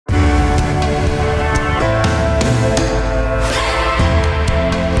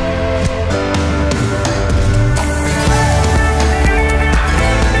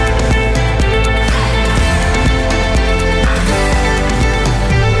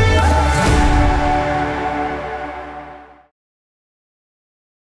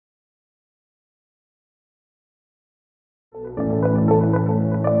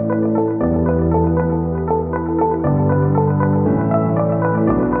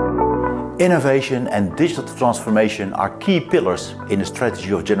Innovation and digital transformation are key pillars in the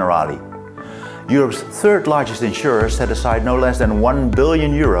strategy of Generali. Europe's third largest insurer set aside no less than €1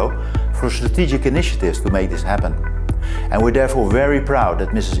 billion for strategic initiatives to make this happen. And we're therefore very proud that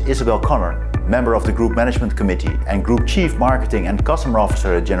Mrs. Isabelle Connor, member of the Group Management Committee and Group Chief Marketing and Customer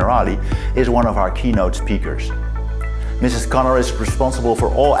Officer at Generali, is one of our keynote speakers. Mrs. Connor is responsible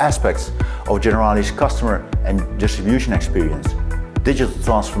for all aspects of Generali's customer and distribution experience, digital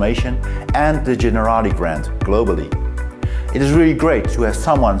transformation and the Generali brand globally. It is really great to have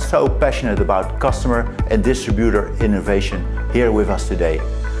someone so passionate about customer and distributor innovation here with us today.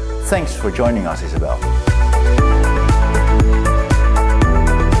 Thanks for joining us, Isabelle.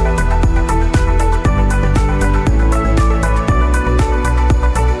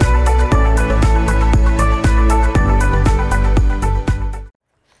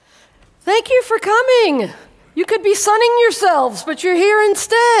 Thank you for coming. You could be sunning yourselves, but you're here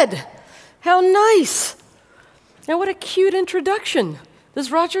instead. How nice. Now, what a cute introduction. Does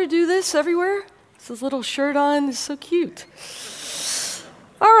Roger do this everywhere? With his little shirt on, it's so cute.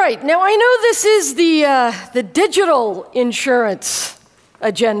 All right, now I know this is the digital insurance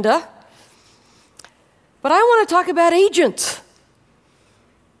agenda, but I want to talk about agents.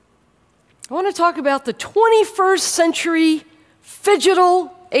 I want to talk about the 21st century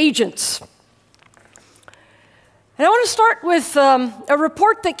phygital agents. And I want to start with a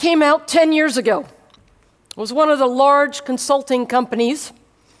report that came out 10 years ago. It was one of the large consulting companies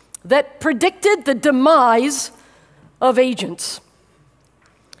that predicted the demise of agents.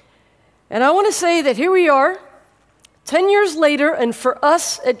 And I want to say that here we are, 10 years later, and for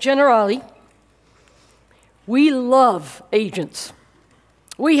us at Generali, we love agents.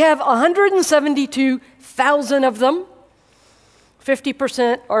 We have 172,000 of them.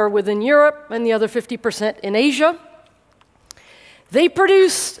 50% are within Europe and the other 50% in Asia. They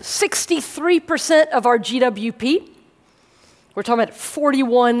produce 63% of our GWP. We're talking about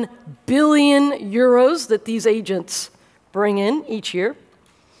 41 billion euros that these agents bring in each year.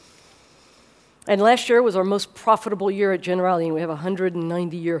 And last year was our most profitable year at Generali, and we have a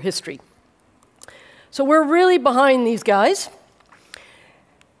 190-year history. So we're really behind these guys.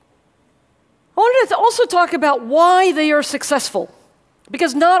 I wanted to also talk about why they are successful,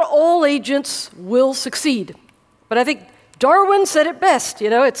 because not all agents will succeed. But I think Darwin said it best,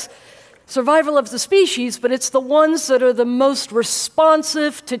 it's survival of the species, but it's the ones that are the most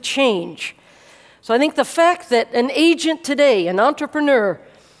responsive to change. So I think the fact that an agent today, an entrepreneur,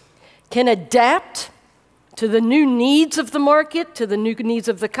 can adapt to the new needs of the market, to the new needs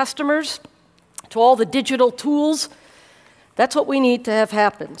of the customers, to all the digital tools, that's what we need to have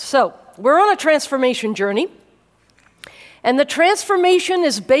happen. So we're on a transformation journey, and the transformation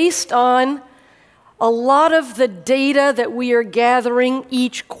is based on a lot of the data that we are gathering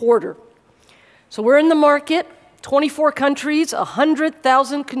each quarter. So we're in the market, 24 countries,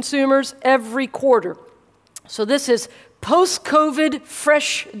 100,000 consumers every quarter. So this is post-COVID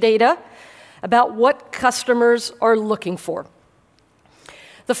fresh data about what customers are looking for.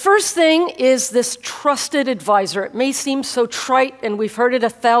 The first thing is this trusted advisor. It may seem so trite, and we've heard it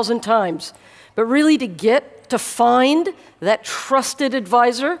 1,000 times, but really to find that trusted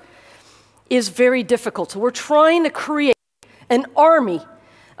advisor is very difficult. So we're trying to create an army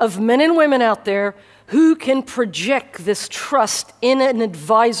of men and women out there who can project this trust in an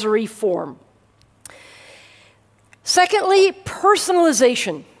advisory form. Secondly,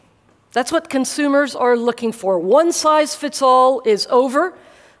 personalization. That's what consumers are looking for. One size fits all is over.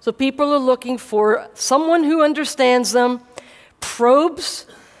 So people are looking for someone who understands them, probes,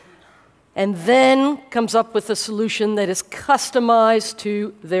 and then comes up with a solution that is customized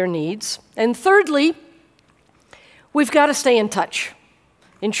to their needs. And thirdly, we've got to stay in touch.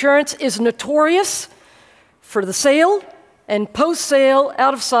 Insurance is notorious for the sale and post-sale,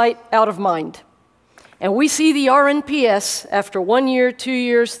 out of sight, out of mind. And we see the RNPS after 1 year, 2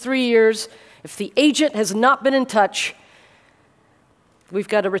 years, 3 years. If the agent has not been in touch, we've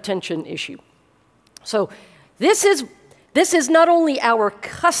got a retention issue. So this is not only our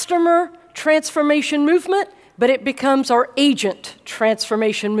customer transformation movement, but it becomes our agent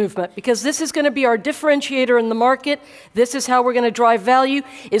transformation movement, because this is going to be our differentiator in the market. This is how we're going to drive value,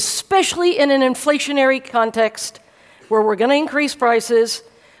 especially in an inflationary context where we're going to increase prices.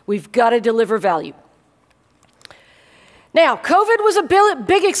 We've got to deliver value. Now, COVID was a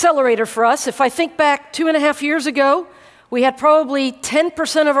big accelerator for us. If I think back 2.5 years ago, we had probably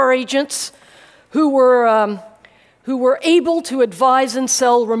 10% of our agents who were able to advise and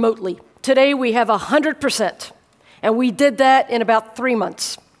sell remotely. Today, we have 100%, and we did that in about 3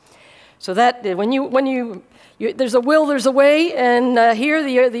 months. So that when you there's a will, there's a way, and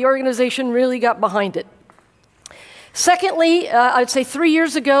here the organization really got behind it. Secondly, I'd say 3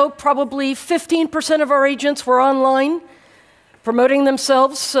 years ago, probably 15% of our agents were online, promoting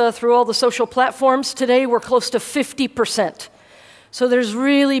themselves through all the social platforms. Today, we're close to 50%. So there's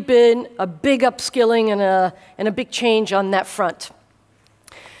really been a big upskilling and a big change on that front.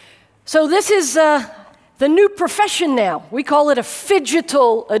 So this is the new profession now. We call it a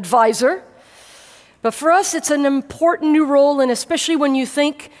phygital advisor. But for us, it's an important new role, and especially when you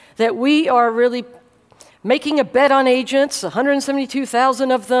think that we are really making a bet on agents,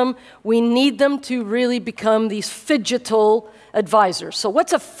 172,000 of them, we need them to really become these phygital advisors. So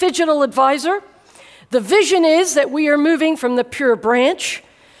what's a phygital advisor? The vision is that we are moving from the pure branch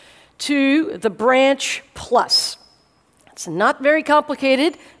to the branch plus. It's not very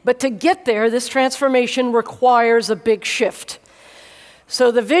complicated, but to get there, this transformation requires a big shift. So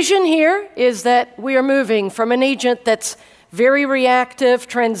the vision here is that we are moving from an agent that's very reactive,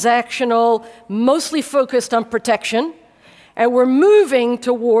 transactional, mostly focused on protection, and we're moving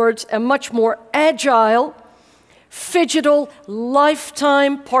towards a much more agile, phygital,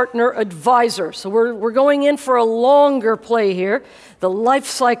 lifetime partner advisor. So we're going in for a longer play here, the life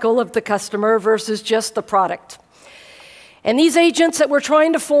cycle of the customer versus just the product. And these agents that we're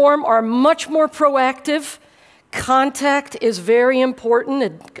trying to form are much more proactive. Contact is very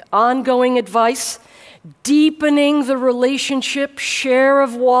important, ongoing advice, deepening the relationship, share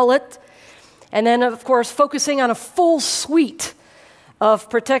of wallet, and then, of course, focusing on a full suite of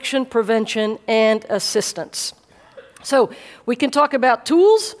protection, prevention, and assistance. So we can talk about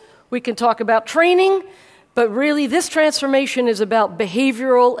tools, we can talk about training, but really this transformation is about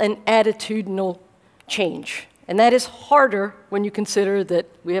behavioral and attitudinal change. And that is harder when you consider that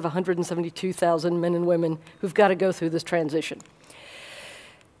we have 172,000 men and women who've got to go through this transition.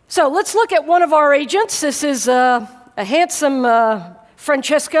 So let's look at one of our agents. This is a handsome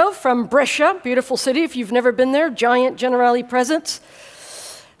Francesco from Brescia, beautiful city. If you've never been there, giant Generali presence.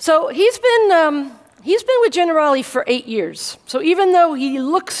 So he's been with Generali for 8 years. So even though he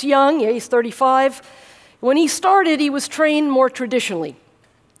looks young, yeah, he's 35, when he started, he was trained more traditionally.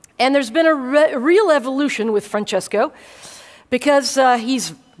 And there's been a real evolution with Francesco because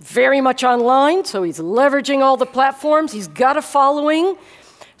he's very much online, so he's leveraging all the platforms. He's got a following,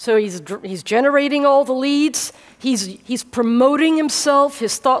 so he's generating all the leads. He's promoting himself,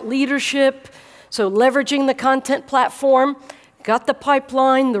 his thought leadership, so leveraging the content platform, got the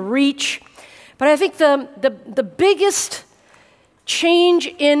pipeline, the reach. But I think the biggest change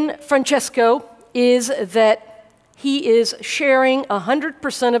in Francesco is that he is sharing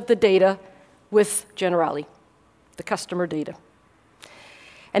 100% of the data with Generali, the customer data.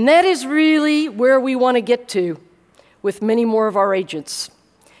 And that is really where we want to get to with many more of our agents.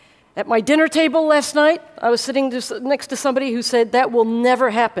 At my dinner table last night, I was sitting next to somebody who said that will never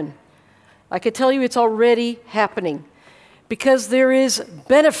happen. I could tell you it's already happening because there is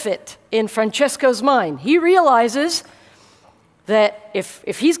benefit in Francesco's mind. He realizes that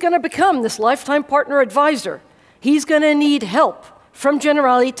if he's going to become this lifetime partner advisor, he's going to need help from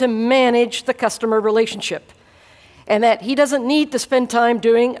Generali to manage the customer relationship, and that he doesn't need to spend time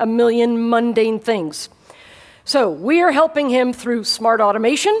doing a million mundane things. So we are helping him through smart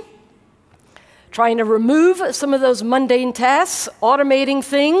automation, trying to remove some of those mundane tasks, automating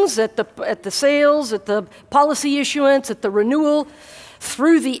things at the sales, at the policy issuance, at the renewal,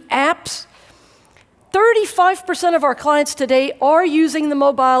 through the apps. 35% of our clients today are using the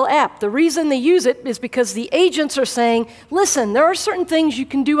mobile app. The reason they use it is because the agents are saying, listen, there are certain things you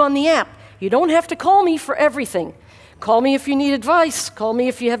can do on the app. You don't have to call me for everything. Call me if you need advice. Call me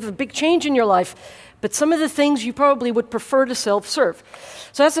if you have a big change in your life. But some of the things you probably would prefer to self-serve.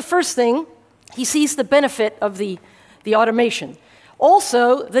 So that's the first thing. He sees the benefit of the automation.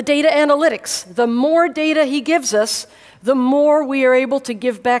 Also, the data analytics. The more data he gives us, the more we are able to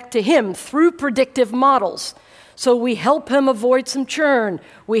give back to him through predictive models. So we help him avoid some churn.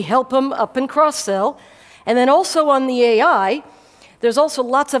 We help him up and cross-sell. And then also on the AI, there's also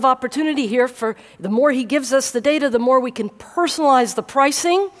lots of opportunity here for the more he gives us the data, the more we can personalize the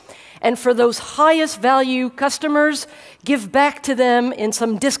pricing. And for those highest value customers, give back to them in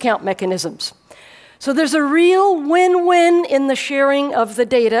some discount mechanisms. So there's a real win-win in the sharing of the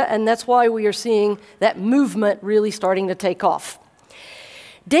data, and that's why we are seeing that movement really starting to take off.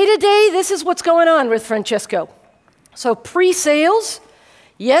 Day-to-day, this is what's going on with Francesco. So pre-sales,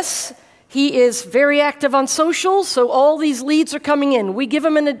 yes, he is very active on social, so all these leads are coming in. We give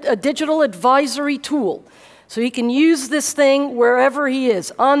him a digital advisory tool, so he can use this thing wherever he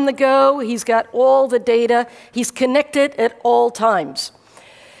is. On the go, he's got all the data. He's connected at all times.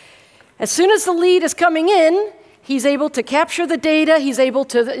 As soon as the lead is coming in, he's able to capture the data, he's able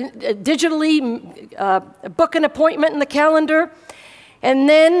to digitally book an appointment in the calendar, and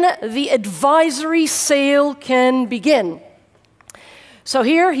then the advisory sale can begin. So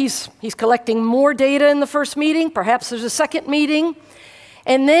here he's collecting more data in the first meeting, perhaps there's a second meeting,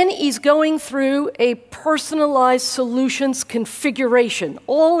 and then he's going through a personalized solutions configuration,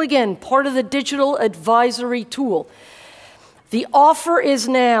 all again part of the digital advisory tool. The offer is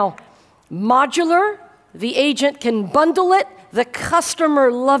now modular, the agent can bundle it, the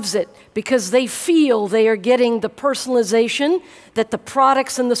customer loves it because they feel they are getting the personalization, that the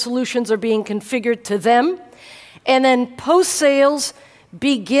products and the solutions are being configured to them. And then post-sales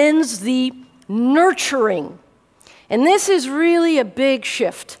begins the nurturing. And this is really a big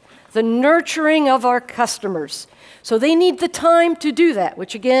shift, the nurturing of our customers. So they need the time to do that,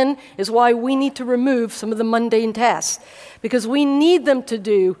 which again is why we need to remove some of the mundane tasks, because we need them to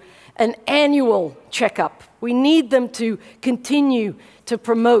do an annual checkup. We need them to continue to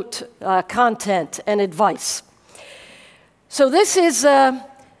promote content and advice. So this is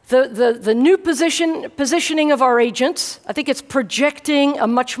the new positioning of our agents. I think it's projecting a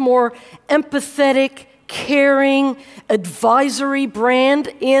much more empathetic, caring, advisory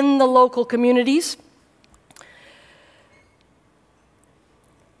brand in the local communities.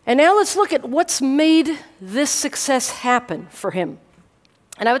 And now let's look at what's made this success happen for him.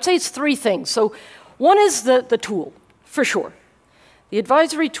 And I would say it's three things. So one is the tool, for sure. The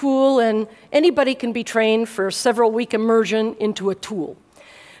advisory tool, and anybody can be trained for a several-week immersion into a tool.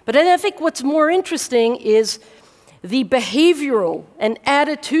 But then I think what's more interesting is the behavioral and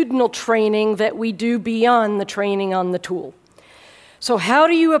attitudinal training that we do beyond the training on the tool. So how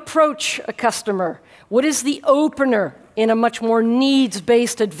do you approach a customer? What is the opener in a much more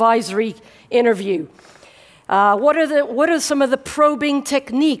needs-based advisory interview? What are some of the probing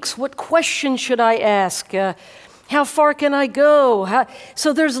techniques? What questions should I ask? How far can I go?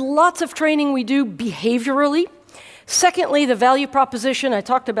 So there's lots of training we do behaviorally. Secondly, the value proposition. I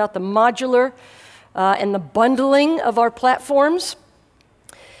talked about the modular and the bundling of our platforms.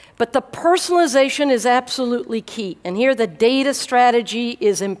 But the personalization is absolutely key. And here the data strategy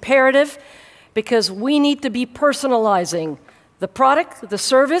is imperative because we need to be personalizing the product, the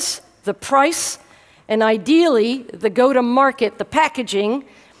service, the price, and ideally the go-to-market, the packaging,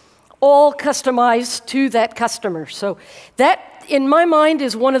 all customized to that customer. So that, in my mind,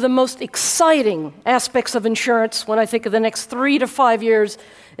 is one of the most exciting aspects of insurance when I think of the next 3 to 5 years,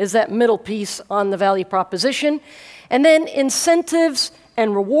 is that middle piece on the value proposition. And then incentives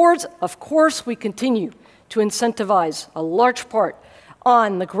and rewards. Of course, we continue to incentivize a large part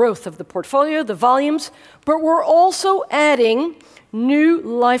on the growth of the portfolio, the volumes, but we're also adding new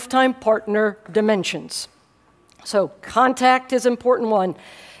lifetime partner dimensions. So contact is an important one.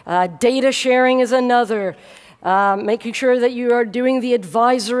 Data sharing is another. Making sure that you are doing the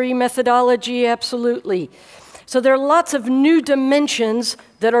advisory methodology, absolutely. So there are lots of new dimensions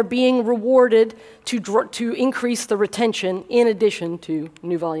that are being rewarded to increase the retention in addition to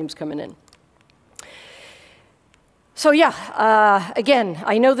new volumes coming in. So yeah, again,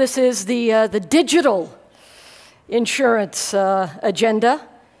 I know this is the digital insurance agenda,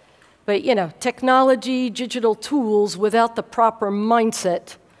 but you know, technology, digital tools without the proper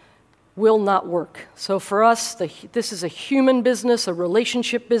mindset will not work. So for us, this is a human business, a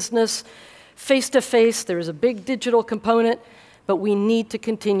relationship business, face-to-face. There is a big digital component, but we need to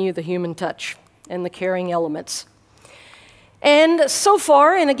continue the human touch and the caring elements. And so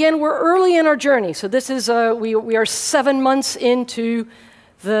far, and again, we're early in our journey. So this is, we are 7 months into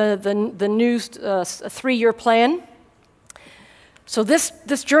the new 3-year plan. So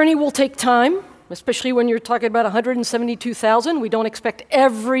this journey will take time, especially when you're talking about 172,000. We don't expect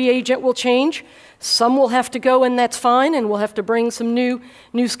every agent will change. Some will have to go, and that's fine, and we'll have to bring some new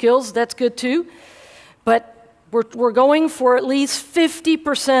skills. That's good too. But we're going for at least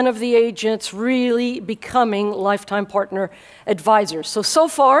 50% of the agents really becoming lifetime partner advisors. So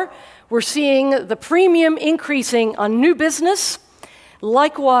far, we're seeing the premium increasing on new business,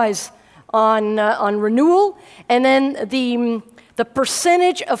 likewise on renewal, and then the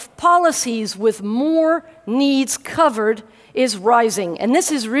percentage of policies with more needs covered is rising. And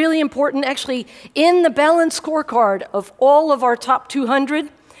this is really important. Actually, in the balanced scorecard of all of our top 200,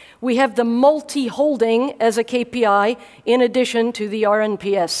 we have the multi-holding as a KPI in addition to the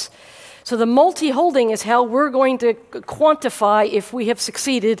RNPS. So the multi-holding is how we're going to quantify if we have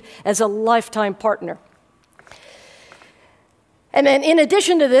succeeded as a lifetime partner. And then in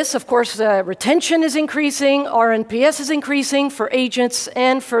addition to this, of course, retention is increasing, RNPS is increasing for agents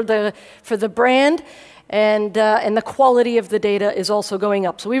and for the brand. and the quality of the data is also going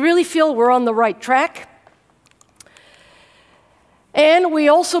up. So we really feel we're on the right track. And we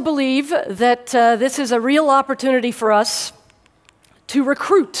also believe that this is a real opportunity for us to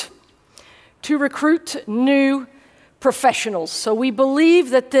recruit new professionals. So we believe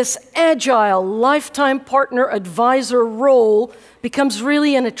that this agile lifetime partner advisor role becomes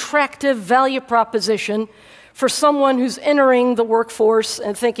really an attractive value proposition for someone who's entering the workforce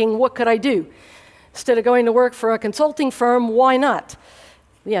and thinking, what could I do? Instead of going to work for a consulting firm, why not?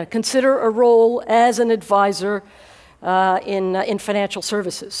 Yeah, consider a role as an advisor in financial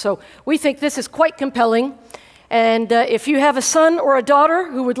services. So we think this is quite compelling. And if you have a son or a daughter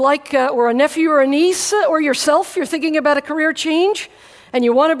who would like, or a nephew or a niece, or yourself, you're thinking about a career change, and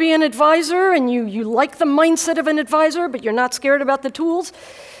you want to be an advisor, and you like the mindset of an advisor, but you're not scared about the tools,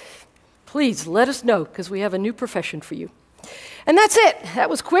 please let us know, because we have a new profession for you. And that's it. That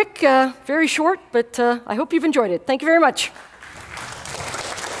was quick, very short, but I hope you've enjoyed it. Thank you very much.